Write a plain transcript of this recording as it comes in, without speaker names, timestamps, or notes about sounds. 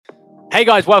Hey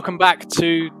guys, welcome back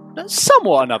to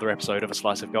somewhat another episode of A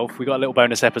Slice of Golf. We got a little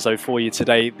bonus episode for you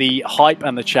today. The hype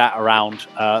and the chat around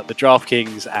the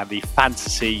DraftKings and the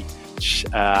fantasy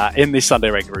in the Sunday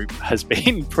Red group has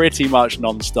been pretty much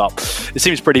non-stop. It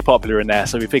seems pretty popular in there,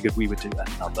 so we figured we would do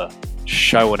another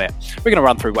show on it. We're going to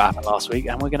run through what happened last week,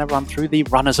 and we're going to run through the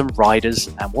runners and riders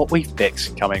and what we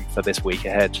fixed coming for this week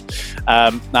ahead.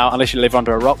 Now, unless you live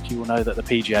under a rock, you will know that the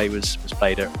PGA was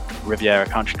played at Riviera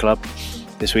Country Club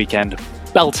this weekend.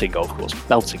 Belting golf course,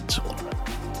 belting tournament.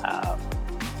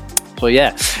 So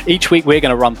yeah, each week we're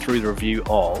going to run through the review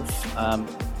of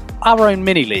our own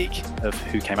mini league of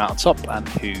who came out on top and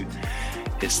who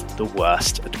is the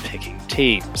worst at picking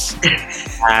teams.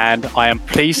 And I am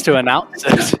pleased to announce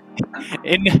that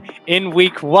in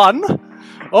week one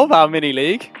of our mini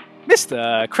league,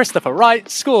 Mr. Christopher Wright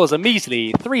scores a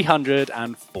measly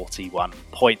 341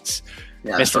 points.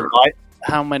 Yeah, Mr. Wright,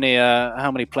 how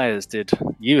many players did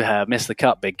you have miss the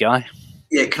cut, big guy?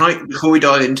 Yeah, before we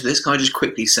dive into this, can I just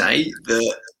quickly say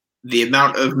that the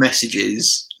amount of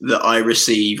messages that I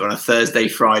receive on a Thursday,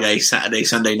 Friday, Saturday,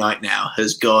 Sunday night now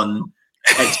has gone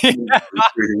through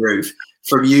the roof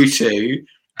from you two,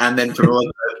 and then from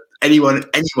anyone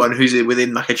who's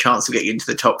within like a chance of getting into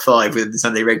the top five within the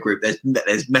Sunday Red group.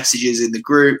 There's messages in the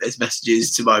group. There's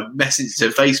messages to my message to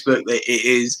Facebook.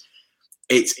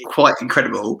 It's quite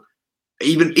incredible.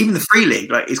 Even the free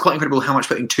league, like, it's quite incredible how much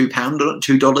putting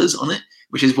 $2 on it,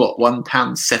 which is what,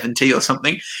 £1.70 or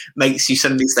something, makes you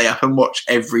suddenly stay up and watch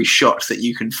every shot that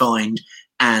you can find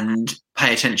and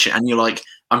pay attention. And you're like,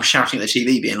 I'm shouting at the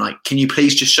TV, being like, "Can you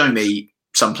please just show me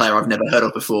some player I've never heard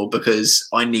of before, because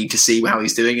I need to see how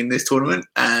he's doing in this tournament."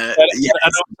 And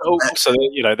also,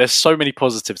 there's so many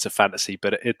positives to fantasy,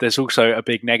 but there's also a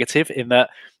big negative in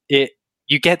that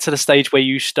you get to the stage where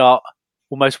you start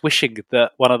almost wishing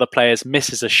that one of the players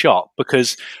misses a shot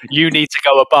because you need to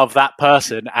go above that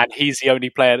person and he's the only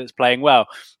player that's playing well.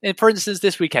 And for instance,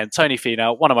 this weekend, Tony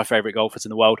Finau, one of my favourite golfers in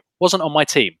the world, wasn't on my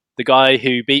team. The guy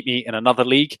who beat me in another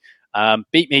league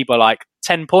beat me by like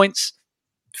 10 points.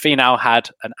 Finau had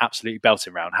an absolutely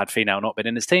belting round. Had Finau not been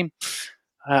in his team,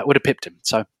 would have pipped him.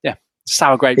 So, yeah,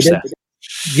 sour grapes there.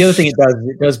 The other thing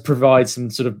it does provide some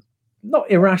sort of,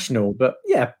 not irrational, but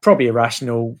yeah, probably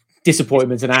irrational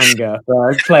disappointment and anger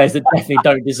for players that definitely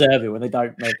don't deserve it when they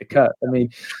don't make the cut. I mean,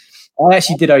 I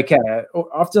actually did okay.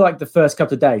 After like the first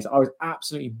couple of days, I was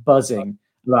absolutely buzzing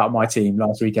about my team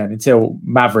last weekend until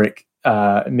Maverick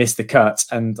missed the cut.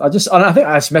 And I think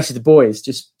I just messaged the boys,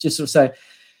 just sort of say,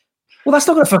 well, that's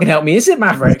not going to fucking help me, is it,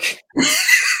 Maverick?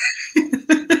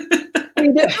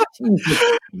 You need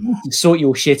to sort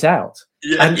your shit out.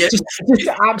 Yeah, and just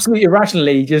absolutely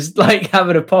irrationally, just like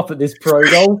having a pop at this pro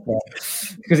golfer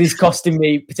because he's costing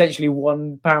me potentially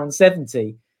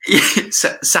 £1.70.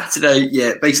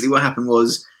 Saturday, basically what happened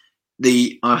was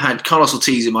I had Carlos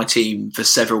Ortiz in my team for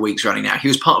several weeks running now. He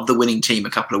was part of the winning team a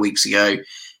couple of weeks ago.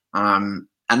 And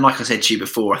like I said to you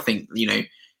before, I think,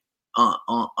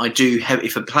 I do have,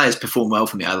 if a player's perform well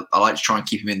for me, I like to try and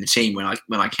keep him in the team when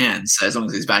I can. So as long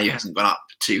as his value hasn't gone up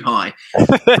too high.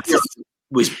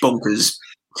 Was bonkers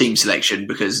team selection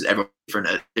because everyone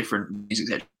different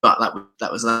music, but that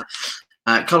was that.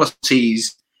 Carlos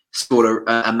Ortiz scored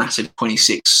a massive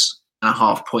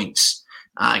 26.5 points,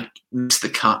 missed the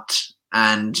cut,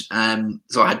 and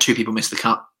so I had two people miss the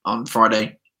cut on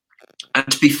Friday. And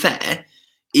to be fair,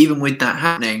 even with that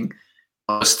happening,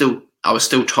 I was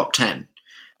still top 10.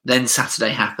 Then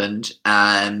Saturday happened,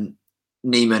 and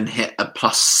Neiman hit a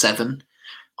 +7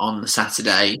 on the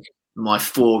Saturday. My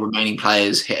 4 remaining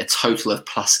players hit a total of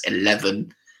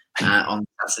 +11 on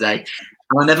Saturday.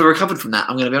 And I never recovered from that.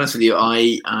 I'm going to be honest with you.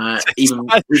 That is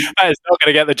not going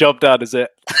to get the job done, is it?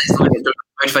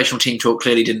 Motivational team talk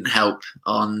clearly didn't help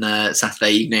on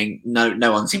Saturday evening.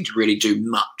 No one seemed to really do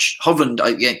much. Hovland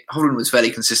was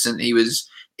fairly consistent. He was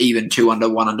even 2 under,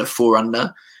 1 under, 4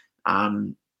 under.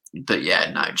 But yeah,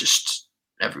 no, just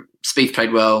Spieth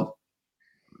played well.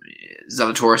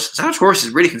 Zalatoris is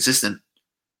really consistent.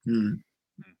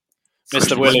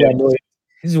 Mr. Williams.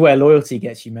 This is where loyalty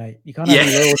gets you, mate. You can't have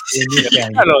any loyalty in this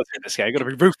game. Loyalty in this game. You've got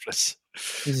to be ruthless.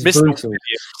 Mr. Williams,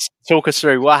 talk us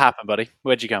through what happened, buddy.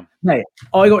 Where'd you come? Mate,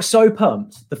 I got so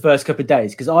pumped the first couple of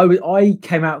days because I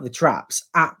came out of the traps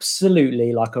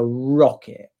absolutely like a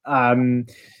rocket.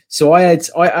 So I had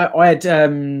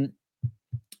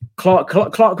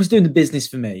Clark was doing the business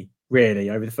for me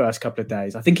really over the first couple of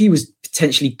days. I think he was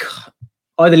potentially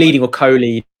either leading or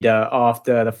co-leader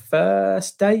after the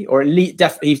first day, or he's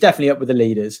definitely up with the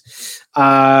leaders.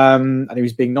 And he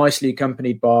was being nicely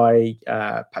accompanied by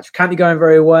Patrick Cantley going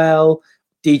very well.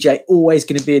 DJ always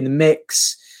going to be in the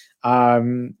mix.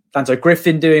 Lanto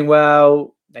Griffin doing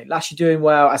well. Lashley doing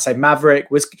well. I say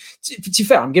Maverick was. To be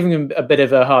fair, I'm giving him a bit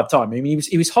of a hard time. I mean,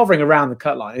 he was hovering around the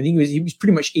cut line. I think he was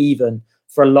pretty much even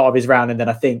for a lot of his round, and then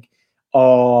I think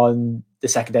on the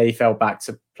second day he fell back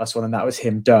to +1, and that was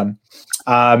him done.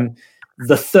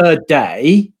 The third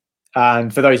day,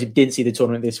 and for those who didn't see the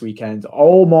tournament this weekend,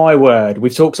 oh my word,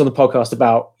 we've talked on the podcast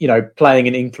about playing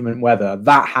in inclement weather.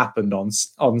 That happened on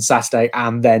Saturday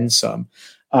and then some,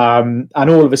 and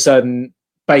all of a sudden,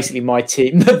 basically my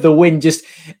team, the wind just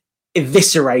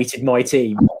eviscerated my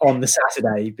team on the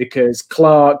Saturday because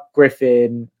Clark,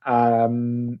 Griffin,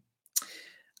 and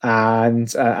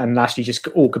Lashley just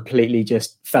all completely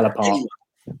just fell apart.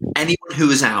 Anyone who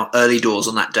was out early doors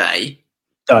on that day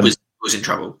was in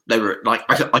trouble. They were like,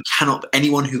 I cannot.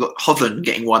 Anyone who got Hovland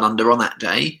getting 1 under on that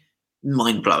day,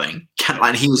 mind blowing.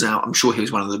 And he was out. I'm sure he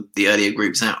was one of the earlier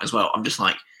groups out as well. I'm just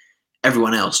like,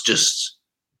 everyone else just,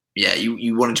 yeah.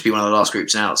 You wanted to be one of the last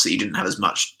groups out, so you didn't have as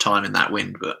much time in that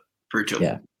wind, but brutal.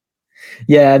 Yeah.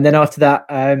 And then after that,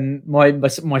 my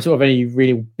sort of only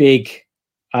really big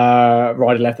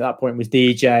rider left at that point was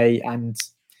DJ, and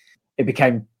it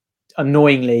became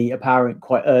annoyingly apparent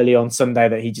quite early on Sunday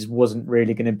that he just wasn't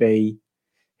really going to be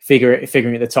figuring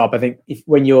at the top. I think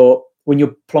when you're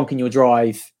plonking your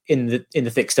drive in the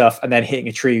thick stuff and then hitting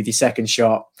a tree with your second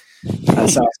shot,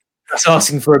 that's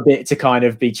asking for a bit to kind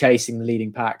of be chasing the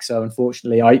leading pack. So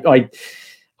unfortunately, I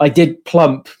did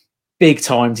plump big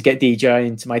time to get DJ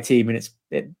into my team, and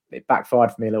it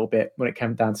backfired for me a little bit when it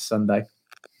came down to Sunday.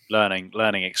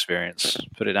 Learning experience.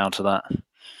 Put it down to that.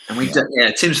 And we've done,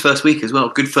 Tim's first week as well.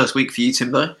 Good first week for you,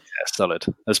 Timbo. Yeah, solid.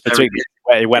 That's particularly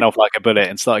where he went off like a bullet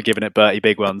and started giving it Bertie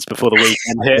big ones before the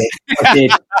weekend hit. I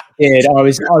did. I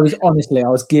was honestly, I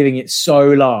was giving it so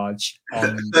large.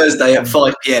 Thursday at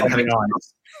 5 p.m. having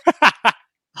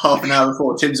half an hour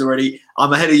before. Tim's already.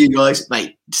 I'm ahead of you guys,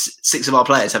 mate. 6 of our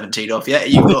players haven't teed off yet.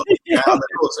 You've got the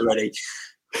course already.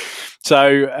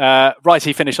 So,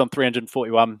 Righty finished on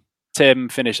 341. Tim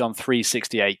finished on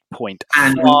 368.5.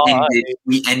 And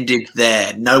we ended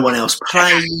there. No one else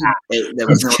played. There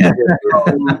was no.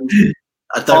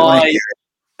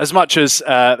 As much as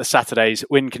the Saturday's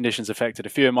wind conditions affected a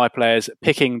few of my players,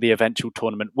 picking the eventual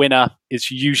tournament winner is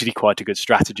usually quite a good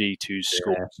strategy to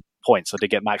score points. I did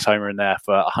get Max Homer in there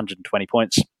for 120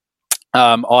 points.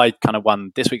 I kind of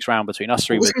won this week's round between us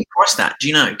three. What was he priced at? Do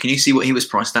you know? Can you see what he was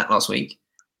priced at last week?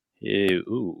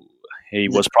 He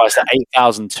was priced at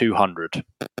 8,200.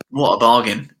 What a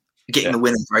bargain! Getting the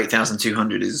winner for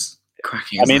 8,200 is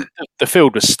cracking. I mean, the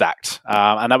field was stacked,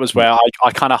 and that was where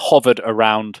I kind of hovered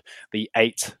around the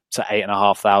 8 to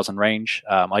 8,500 range.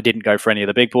 I didn't go for any of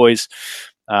the big boys.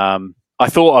 I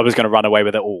thought I was going to run away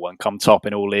with it all and come top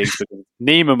in all leagues because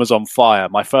Neiman was on fire.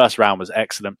 My first round was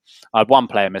excellent. I had one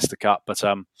player missed the cut, but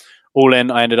all in,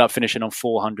 I ended up finishing on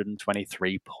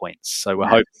 423 points. So we're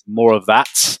hoping more of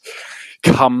that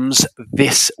comes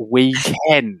this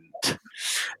weekend.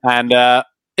 And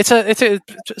it's a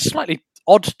slightly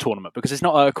odd tournament because it's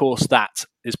not a course that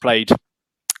is played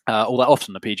all that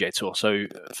often, the PGA Tour. So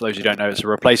for those who don't know, it's a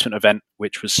replacement event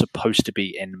which was supposed to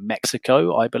be in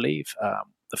Mexico, I believe.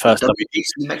 The first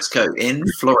WGC Mexico in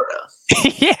Florida.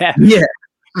 yeah.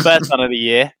 First one of the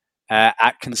year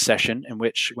at Concession, in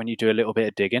which when you do a little bit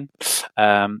of digging,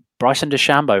 Bryson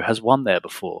DeChambeau has won there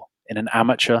before in an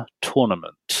amateur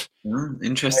tournament.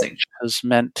 Interesting. Which has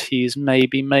meant he's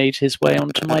maybe made his way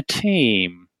onto my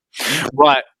team.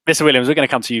 Right, Mr. Williams, we're going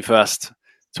to come to you first.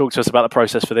 Talk to us about the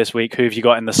process for this week. Who have you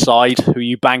got in the side? Who are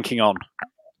you banking on?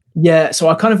 Yeah, so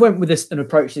I kind of went with an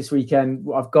approach this weekend.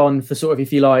 I've gone for sort of,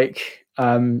 if you like,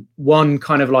 one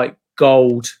kind of like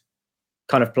gold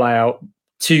kind of play out,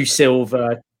 2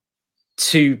 silver,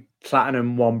 2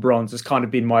 platinum, 1 bronze has kind of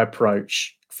been my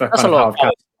approach. For That's kind a of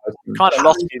lot. Kind of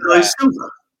lost you there.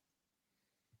 Silver.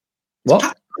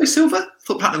 What? Silver? I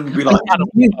thought platinum would be like.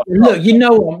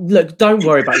 Look, don't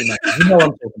worry about your name. You know what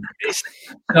I'm talking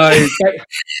about.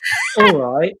 So,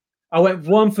 all right. I went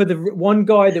one for the one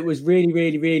guy that was really,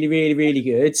 really, really, really, really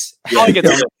good. Tiger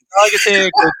tier,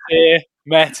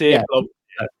 Met it. Yeah.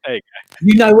 There you go.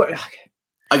 You know what?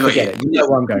 I got you. You know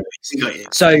what I'm going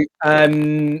with. So,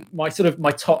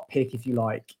 my top pick, if you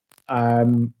like,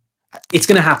 it's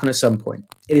going to happen at some point.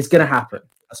 It is going to happen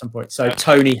at some point. So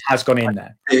Tony has gone in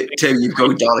there. Tim, you've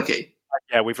gone Daleki.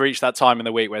 Yeah, we've reached that time in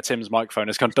the week where Tim's microphone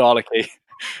has gone Daleki.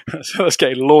 So it's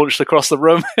getting launched across the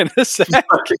room in a sec.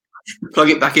 Plug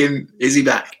it back in. Is he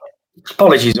back?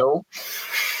 Apologies all.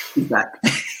 He's back.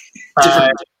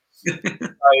 So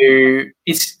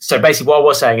basically what I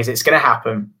was saying is it's going to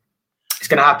happen. It's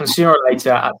going to happen sooner or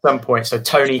later at some point. So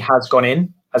Tony has gone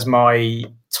in as my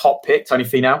top pick, Tony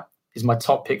Finau. is my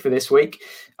top pick for this week.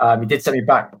 He did send me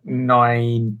back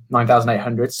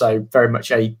 9,800, so very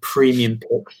much a premium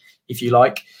pick, if you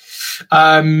like.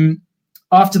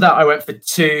 After that, I went for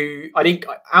 2. I think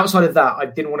outside of that, I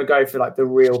didn't want to go for like the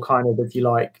real kind of, if you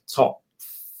like, top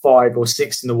 5 or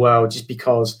 6 in the world, just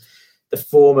because the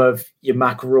form of your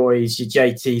McRoys, your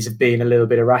JTs have been a little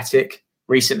bit erratic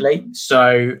recently.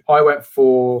 So I went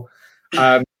for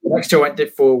the next two I went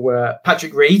for were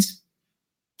Patrick Reed,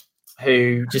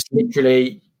 who just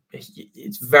literally,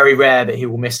 it's very rare that he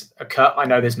will miss a cut. I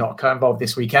know there's not a cut involved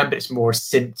this weekend, but it's more a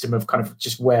symptom of kind of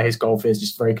just where his golf is,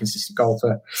 just very consistent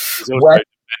golfer. He's also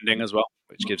defending as well,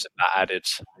 which gives him that added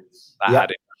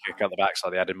kick out the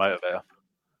backside, the added motivator.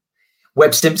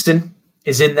 Webb Simpson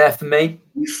is in there for me.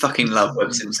 You fucking love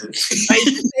Webb Simpson.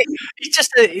 He's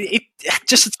just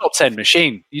a top 10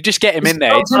 machine. You just get him in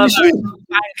there. He's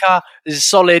anchor is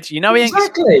solid. You know he ain't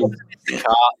exactly.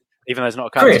 Even though it's not a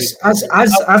cut. Chris, as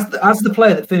the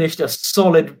player that finished a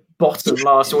solid bottom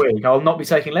last week, I'll not be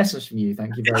taking lessons from you.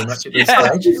 Thank you very much at this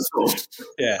stage.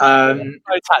 Yeah.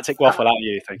 No tactic waffle at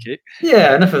you. Thank you.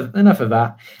 Yeah. Enough of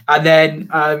that. And then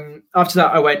after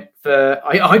that, I went for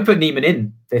I put Neiman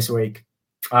in this week.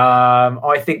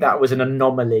 I think that was an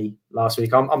anomaly last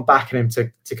week. I'm backing him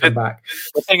to come back.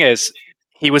 The thing is,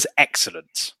 he was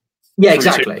excellent. Yeah,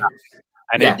 exactly.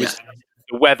 And it was,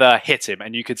 the weather hit him,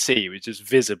 and you could see he was just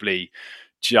visibly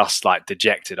just like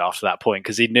dejected after that point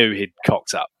because he knew he'd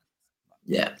cocked up.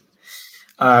 Yeah.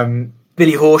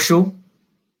 Billy Horschel,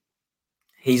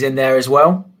 he's in there as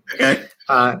well. Okay.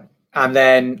 And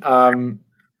then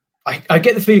I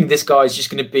get the feeling this guy's just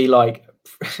going to be like,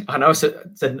 I know I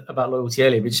said about loyalty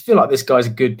earlier, but I just feel like this guy's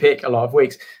a good pick a lot of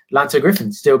weeks. Lanto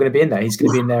Griffin's still going to be in there. He's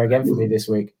going to be in there again for me this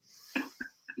week.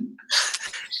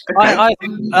 I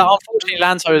think, unfortunately,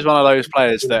 Lanto is one of those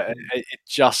players that it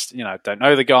just, don't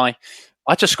know the guy.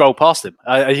 I just scroll past him.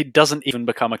 He doesn't even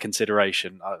become a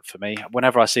consideration for me.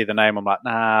 Whenever I see the name, I'm like,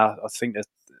 nah, I think there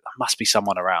must be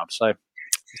someone around. So,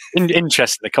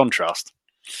 interesting, the contrast.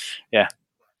 Yeah.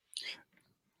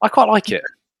 I quite like it.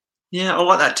 Yeah, I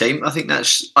like that team. I think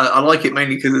I like it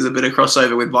mainly because there's a bit of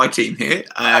crossover with my team here.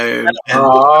 Let's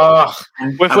throw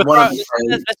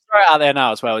it out there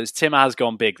now as well. Is Tim has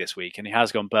gone big this week, and he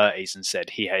has gone Berties and said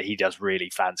he does really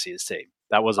fancy his team.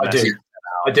 That was a message.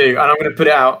 I do, and I'm going to put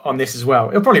it out on this as well.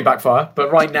 It'll probably backfire, but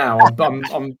right now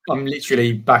I'm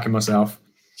literally backing myself.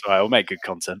 So I'll make good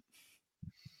content.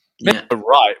 Yeah.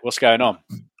 Right, what's going on?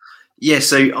 Yeah,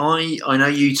 so I know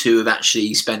you two have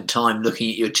actually spent time looking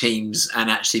at your teams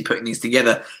and actually putting these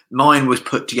together. Mine was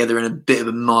put together in a bit of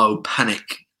a mild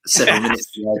panic several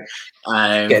minutes ago.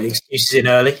 Get the excuses in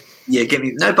early. Yeah,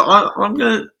 but I'm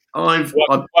gonna. I've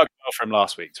worked well from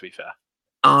last week. To be fair,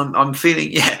 I'm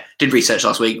feeling. Yeah, did research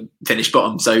last week, finished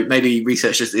bottom, so maybe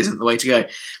research just isn't the way to go.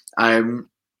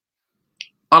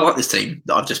 I like this team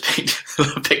that I've just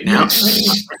picked now.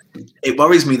 It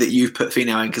worries me that you've put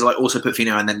Finau in because I also put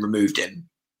Finau and then removed him.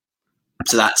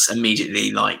 So that's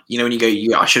immediately like, when you go,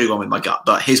 I should have gone with my gut.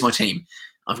 But here's my team.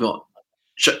 I've got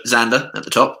Xander at the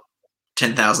top,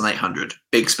 10,800.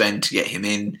 Big spend to get him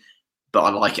in, but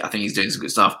I like it. I think he's doing some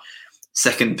good stuff.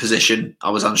 Second position, I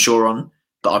was unsure on,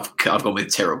 but I've gone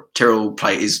with Tyrrell. Tyrrell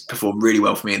has performed really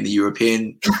well for me in the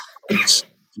European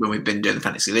when we've been doing the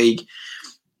Fantasy League.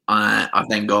 I've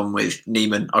then gone with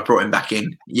Neiman. I brought him back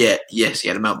in. Yeah, yes, he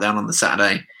had a meltdown on the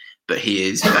Saturday, but he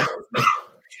is.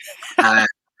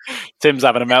 Tim's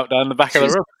having a meltdown in the back of the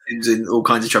room. Tim's in all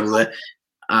kinds of trouble there.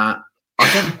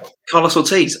 Carlos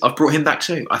Ortiz. I've brought him back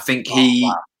too. I think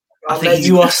he. I think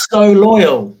you are so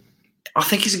loyal. I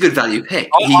think he's a good value pick.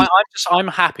 I'm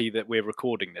happy that we're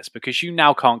recording this because you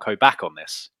now can't go back on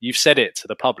this. You've said it to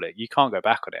the public. You can't go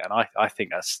back on it, and I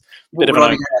think that's a bit of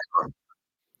an.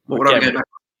 What would I go back on?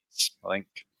 I think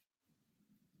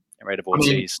get rid of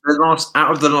Ortiz.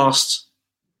 Out of the last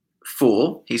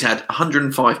 4, he's had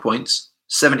 105 points,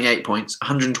 78 points,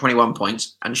 121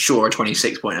 points, and Shaw a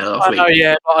 26 pointer last week. Oh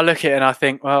yeah, but I look at it and I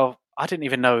think, well, I didn't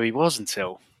even know who he was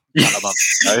until a month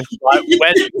ago. Like,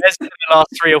 where's been the last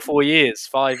 3 or 4 years,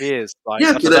 5 years? Like,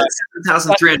 yeah, but that's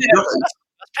 $7,300.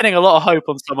 That's pinning a lot of hope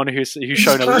on someone who's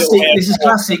shown a little. This is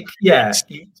classic. Yeah.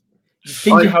 You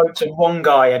pin your hopes on one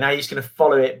guy, and now you're just going to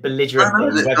follow it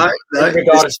belligerently, regardless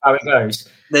of how it goes.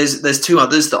 There's 2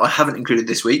 others that I haven't included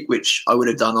this week, which I would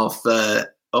have done off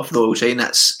loyalty, and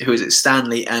that's who is it?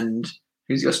 Stanley and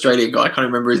who's the Australian guy? I can't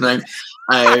remember his name.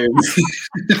 What are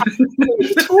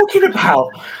you talking about?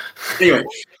 Anyway,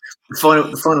 the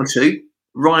final 2,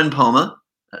 Ryan Palmer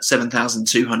at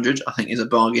 7,200, I think is a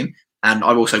bargain, and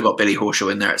I've also got Billy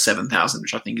Horschel in there at 7,000,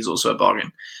 which I think is also a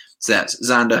bargain. So that's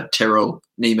Xander, Tyrrell,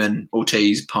 Neiman,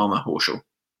 Ortiz, Palmer, Horschel.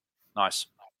 Nice.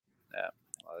 Yeah,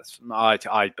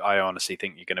 I honestly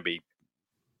think you're going to be.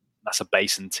 That's a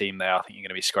basin team there. I think you're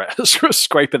going to be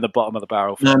scraping the bottom of the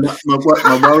barrel. No, my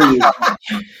worry is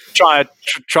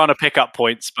trying to pick up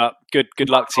points, but good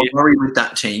luck to you. My worry with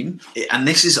that team, and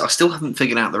this is, I still haven't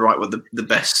figured out the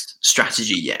best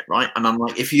strategy yet, right? And I'm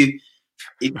like, if you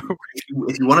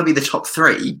want to be the top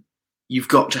 3, you've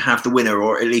got to have the winner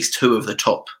or at least 2 of the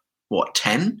top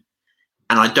 10.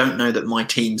 And I don't know that my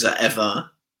teams are ever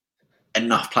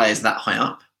enough players that high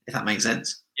up, if that makes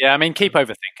sense. Yeah, I mean, keep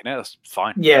overthinking it. That's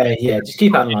fine. Yeah. Just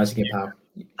keep analysing it, pal.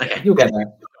 Okay, you'll get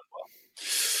there.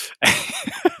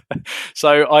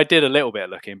 So I did a little bit of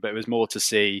looking, but it was more to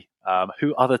see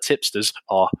who other tipsters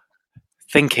are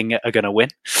thinking are going to win,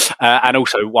 and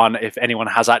also if anyone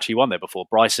has actually won there before.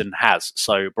 Bryson has,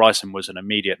 so Bryson was an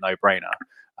immediate no-brainer.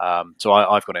 So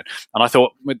I've gone in, and I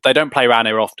thought they don't play around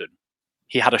here often.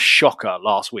 He had a shocker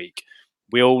last week.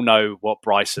 We all know what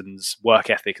Bryson's work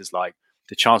ethic is like.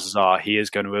 The chances are he is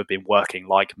going to have been working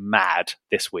like mad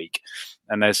this week.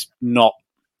 And there's not,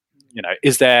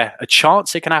 is there a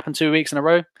chance it can happen 2 weeks in a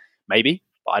row? Maybe,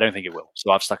 but I don't think it will.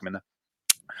 So I've stuck him in there.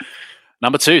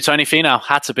 Number 2, Tony Finau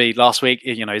had to be last week.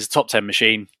 He's a top 10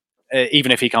 machine.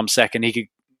 Even if he comes second, he could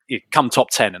come top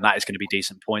 10, and that is going to be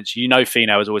decent points.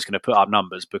 Finau is always going to put up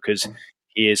numbers because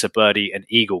he is a birdie and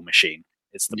eagle machine.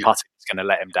 It's the putting that's going to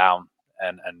let him down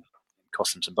and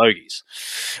cost him some bogeys.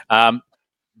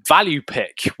 Value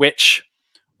pick, which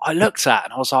I looked at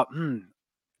and I was like,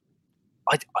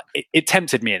 it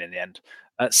tempted me in the end.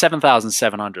 At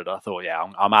 7,700, I thought,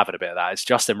 I'm having a bit of that. It's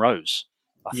Justin Rose.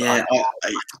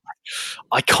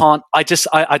 I can't.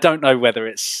 I don't know whether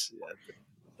it's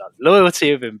the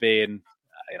loyalty of him being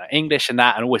English and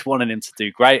that, and always wanting him to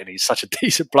do great, and he's such a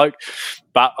decent bloke.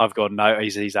 But I've gone, no,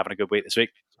 he's having a good week this week.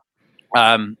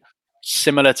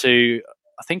 Similar to,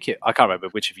 I can't remember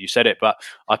which of you said it, but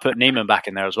I put Neiman back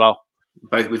in there as well.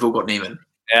 We've all got Neiman.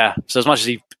 Yeah. So as much as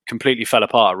he completely fell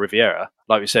apart at Riviera,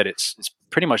 like we said, it's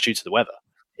pretty much due to the weather.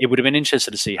 It would have been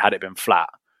interesting to see had it been flat.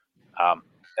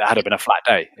 Had it been a flat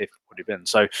day, it would have been.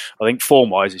 So I think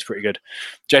form-wise, he's pretty good.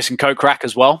 Jason Kokrak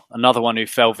as well, another one who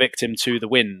fell victim to the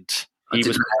wind. He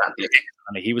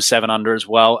was 7 under as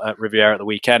well at Riviera at the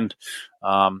weekend.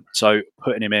 So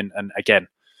putting him in, and again,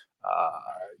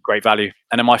 great value.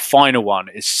 And then my final one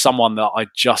is someone that I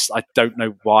don't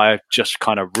know why I just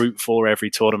kind of root for every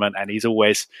tournament, and he's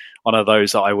always one of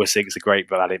those that I always think is a great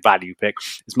value pick.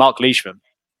 It's Mark Leishman,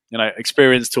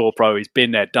 experienced tour pro. He's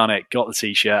been there, done it, got the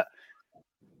t-shirt.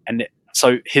 And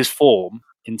so his form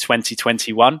in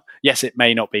 2021, yes, it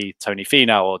may not be Tony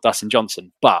Finau or Dustin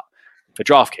Johnson, but for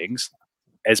DraftKings,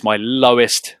 as my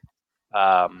lowest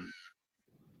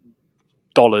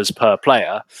dollars per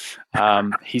player,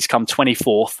 he's come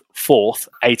 24th, 4th,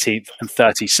 18th, and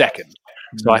 32nd.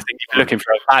 So I think if you're looking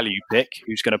for a value pick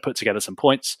who's going to put together some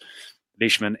points,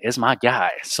 Leishman is my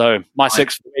guy. So my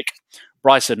 6th week,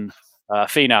 Bryson,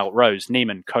 Finau, Rose,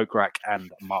 Neiman, Kokrak,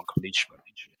 and Mark Leishman.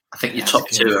 I think your top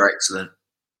 2 are excellent.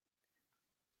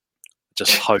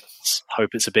 Just hope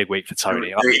it's a big week for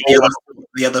Tony.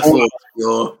 The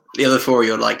other 4,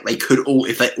 you're like, they could all,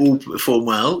 if they all perform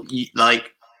well,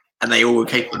 and they all were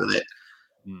capable of it.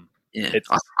 Yeah,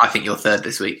 I think you're 3rd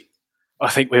this week. I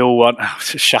think we all want.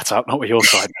 Shut up! Not with your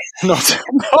side.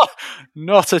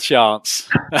 not a chance.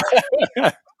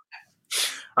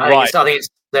 I think it's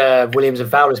Williams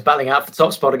and Fowler's battling out for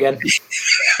top spot again.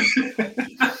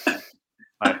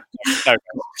 No,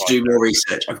 do more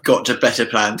research. I've got to better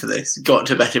plan for this. Got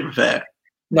to better prepare.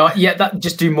 No,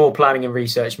 just do more planning and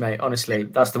research, mate. Honestly,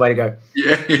 that's the way to go.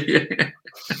 Yeah.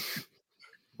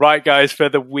 Right, guys, for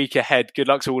the week ahead, good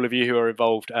luck to all of you who are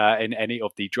involved in any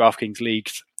of the DraftKings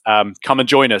leagues. Come and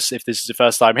join us if this is the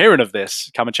first time hearing of this.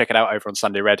 Come and check it out over on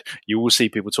Sunday Red. You will see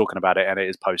people talking about it, and it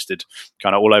is posted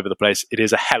kind of all over the place. It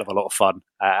is a hell of a lot of fun,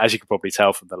 as you can probably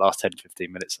tell from the last 10-15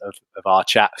 minutes of our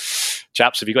chat.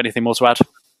 Chaps, have you got anything more to add?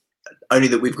 Only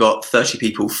that we've got 30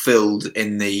 people filled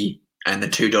in the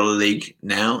 $2 league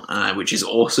now, which is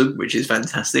awesome, which is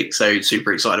fantastic. So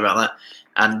super excited about that,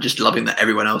 and just loving that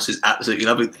everyone else is absolutely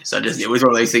loving this. It was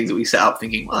one of those things that we set up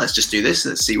thinking, well, let's just do this,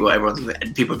 let's see what everyone's doing,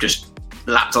 and people have just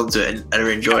lapped onto it and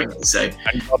are enjoying it. So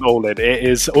it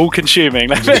is all consuming.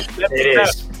 It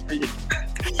is.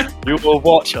 You will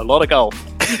watch a lot of golf.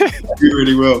 You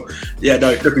really will. Yeah,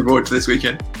 no, looking forward to this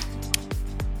weekend.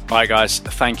 All right, guys,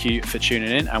 thank you for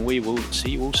tuning in, and we will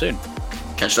see you all soon.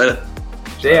 Catch you later.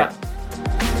 See ya.